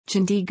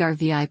Chandigarh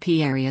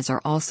VIP areas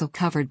are also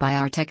covered by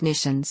our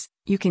technicians.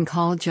 You can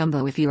call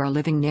Jumbo if you are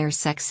living near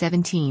Sec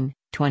 17,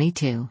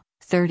 22,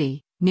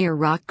 30, near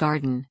Rock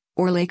Garden,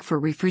 or Lake for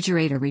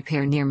refrigerator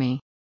repair near me.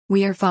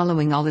 We are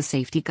following all the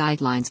safety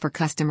guidelines for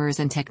customers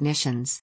and technicians.